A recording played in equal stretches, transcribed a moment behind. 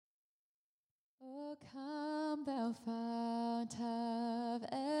Come, thou fount of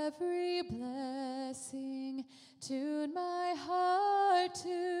every blessing, tune my heart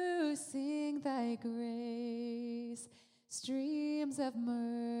to sing thy grace. Streams of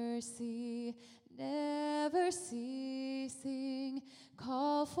mercy, never ceasing,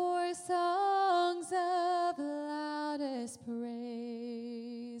 call for songs of loudest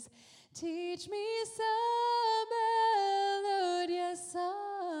praise. Teach me some melodious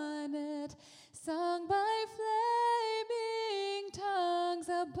sonnet, sung by flaming tongues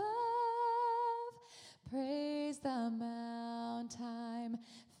above. Praise the mount I'm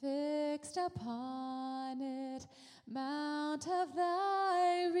fixed upon it, mount of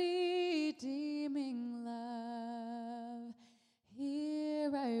thy redeeming love. Here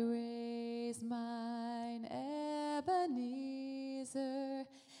I raise mine Ebenezer,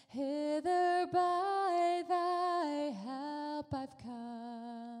 hither by thy help I've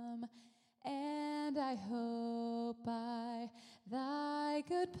come, and I hope by thy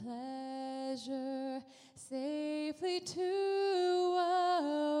good pleasure safely to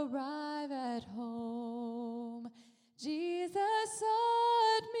arrive at home. Jesus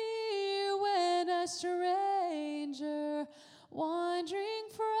sought me when a stranger, wandering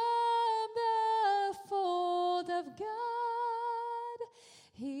from the fold of God,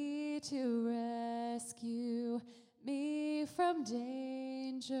 he to rescue me from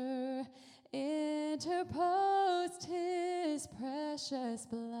danger interposed his precious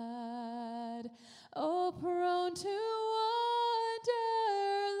blood. Oh, prone to wander,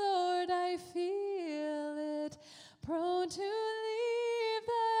 Lord, I feel it, prone to leave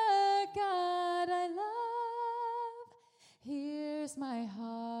the God I love. Here's my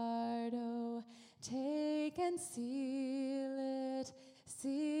heart, oh, take and seal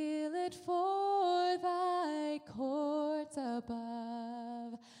it for thy courts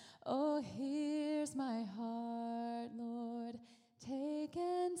above. Oh, here's my heart, Lord, take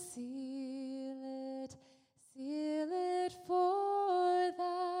and seal it for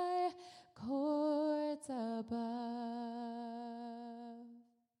thy courts above.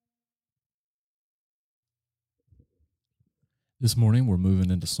 This morning we're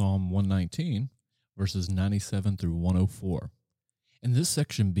moving into Psalm 119, verses 97 through 104. And this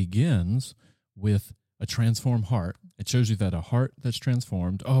section begins with a transformed heart. It shows you that a heart that's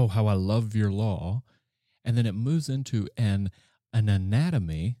transformed, oh, how I love your law. And then it moves into an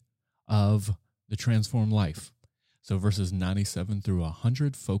anatomy of the transformed life. So verses 97 through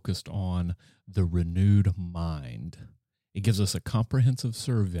 100 focused on the renewed mind. It gives us a comprehensive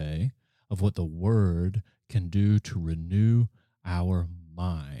survey of what the Word can do to renew our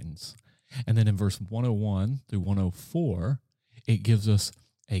minds. And then in verse 101 through 104, it gives us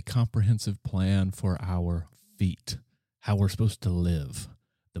a comprehensive plan for our feet, how we're supposed to live,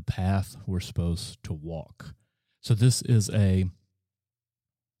 the path we're supposed to walk. So this is an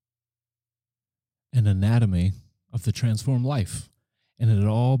anatomy of the transformed life, and it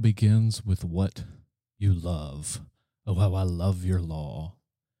all begins with what you love. Oh, how I love your law.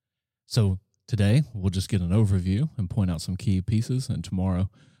 So today, we'll just get an overview and point out some key pieces, and tomorrow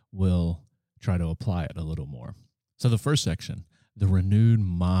we'll try to apply it a little more. So the first section, the renewed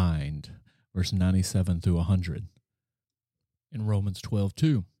mind, verse 97 through 100. In Romans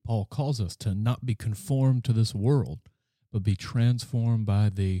 12:2, Paul calls us to not be conformed to this world, but be transformed by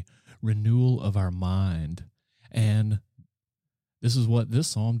the renewal of our mind. And this is what this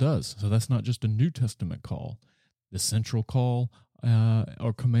psalm does. So that's not just a New Testament call. The central call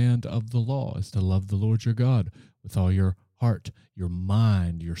or command of the law is to love the Lord your God with all your heart, your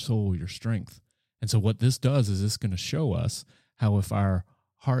mind, your soul, your strength. And so what this does is it's going to show us how if our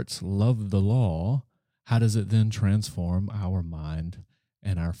hearts love the law, how does it then transform our mind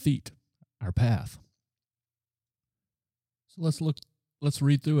and our feet, our path? So let's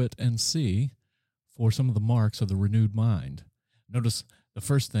read through it and see for some of the marks of the renewed mind. Notice the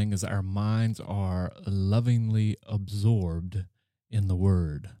first thing is our minds are lovingly absorbed in the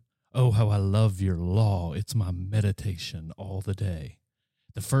Word. Oh, how I love your law. It's my meditation all the day.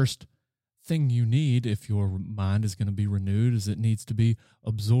 The first thing you need if your mind is going to be renewed is it needs to be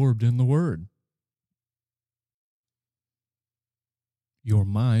absorbed in the Word. Your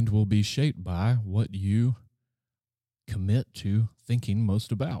mind will be shaped by what you commit to thinking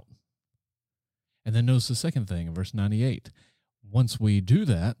most about. And then notice the second thing in verse 98. Once we do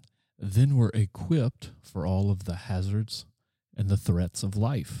that, then we're equipped for all of the hazards and the threats of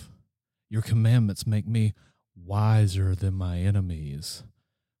life. Your commandments make me wiser than my enemies,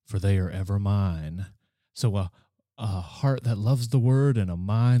 for they are ever mine. So a heart that loves the Word and a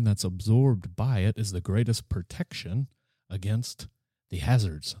mind that's absorbed by it is the greatest protection against the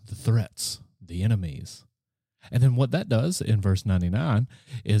hazards, the threats, the enemies. And then what that does in verse 99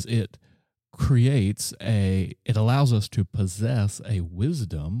 is it allows us to possess a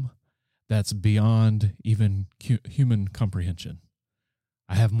wisdom that's beyond even human comprehension.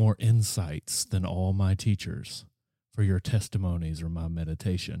 I have more insights than all my teachers for your testimonies or my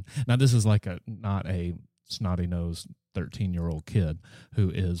meditation. Now, this is like not a snotty-nosed 13-year-old kid who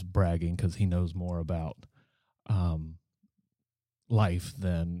is bragging because he knows more about life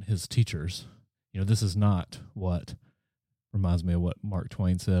than his teachers. This is not what reminds me of what Mark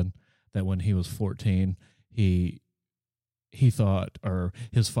Twain said, that when he was 14, he thought, or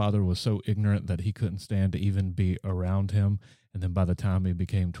his father was so ignorant that he couldn't stand to even be around him. And then by the time he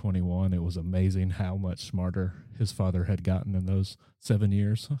became 21, it was amazing how much smarter his father had gotten in those 7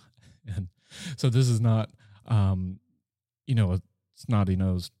 years. And so this is not, a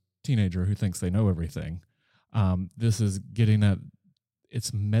snotty-nosed teenager who thinks they know everything. This is getting at,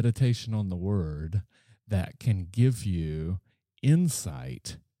 it's meditation on the word that can give you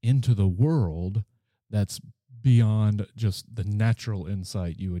insight into the world that's beyond just the natural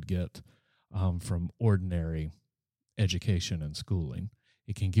insight you would get from ordinary education and schooling.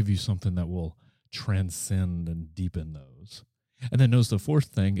 It can give you something that will transcend and deepen those. And then notice the fourth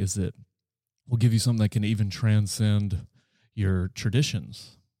thing is that will give you something that can even transcend your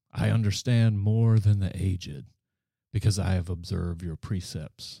traditions. I understand more than the aged because I have observed your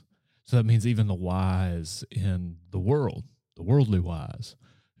precepts. So that means even the wise in the world, the worldly wise,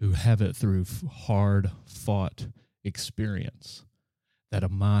 who have it through hard-fought experience, that a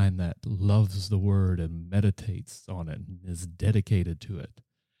mind that loves the word and meditates on it and is dedicated to it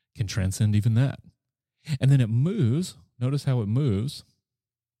can transcend even that. And then it moves. Notice how it moves.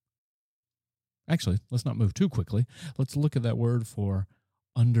 Actually, let's not move too quickly. Let's look at that word for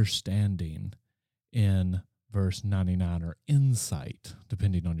understanding in verse 99, or insight,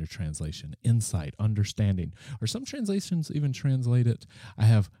 depending on your translation. Insight, understanding. Or some translations even translate it, I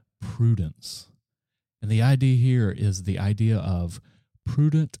have prudence. And the idea here is the idea of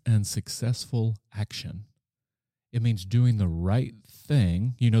prudent and successful action. It means doing the right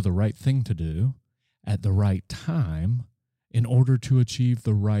thing, the right thing to do, at the right time in order to achieve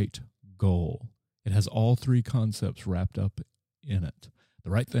the right goal. It has all three concepts wrapped up in it. The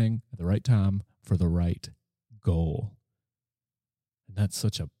right thing at the right time for the right goal. And that's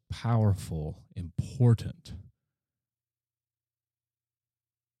such a powerful, important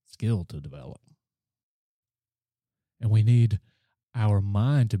skill to develop. And we need our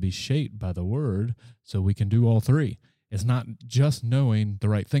mind to be shaped by the word so we can do all three. It's not just knowing the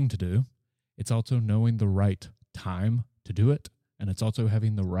right thing to do. It's also knowing the right time to do it. And it's also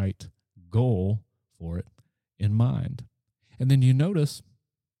having the right goal for it in mind. And then you notice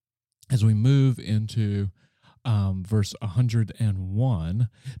as we move into verse 101,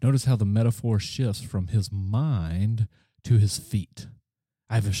 notice how the metaphor shifts from his mind to his feet.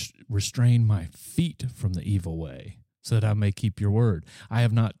 I've restrained my feet from the evil way so that I may keep your word. I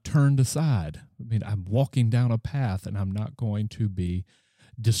have not turned aside. I'm walking down a path and I'm not going to be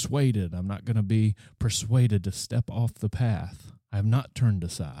dissuaded. I'm not going to be persuaded to step off the path. I have not turned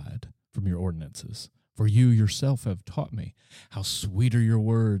aside from your ordinances. For you yourself have taught me how sweet are your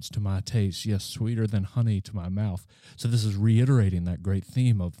words to my taste, yes, sweeter than honey to my mouth. So this is reiterating that great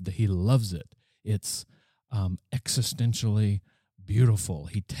theme of he loves it. It's existentially beautiful.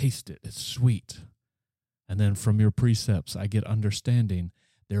 He tastes it. It's sweet. And then from your precepts I get understanding.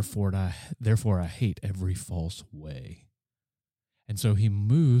 Therefore I hate every false way. And so he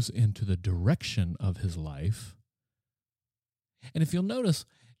moves into the direction of his life. And if you'll notice,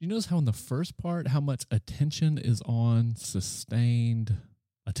 you notice how in the first part, how much attention is on sustained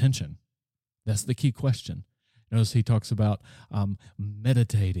attention. That's the key question. Notice he talks about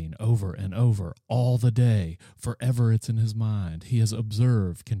meditating over and over all the day. Forever it's in his mind. He has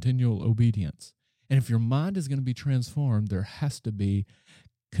observed continual obedience. And if your mind is going to be transformed, there has to be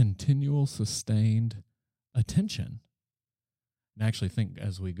continual sustained attention. And I actually think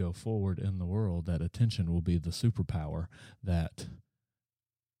as we go forward in the world, that attention will be the superpower that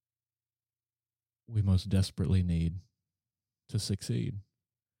we most desperately need to succeed.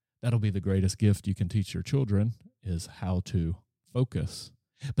 That'll be the greatest gift you can teach your children, is how to focus.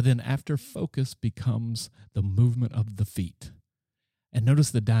 But then after focus becomes the movement of the feet. And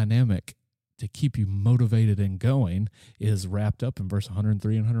notice the dynamic to keep you motivated and going is wrapped up in verse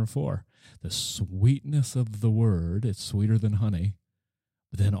 103 and 104. The sweetness of the word, it's sweeter than honey,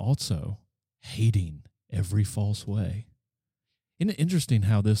 but then also hating every false way. Isn't it interesting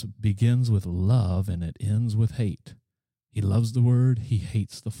how this begins with love and it ends with hate? He loves the word, he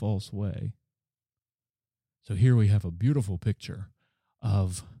hates the false way. So here we have a beautiful picture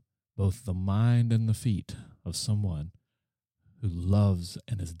of both the mind and the feet of someone who loves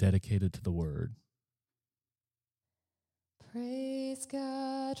and is dedicated to the word. Praise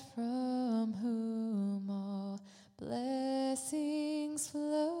God from whom all blessings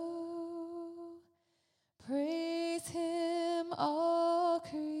flow. Praise him, all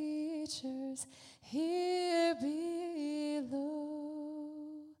creatures here below.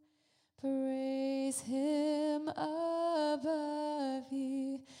 Praise him above,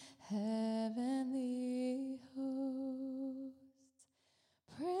 ye heavenly hosts.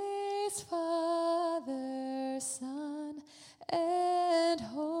 Praise Father, Son, and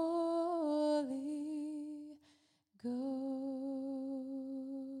Holy Ghost.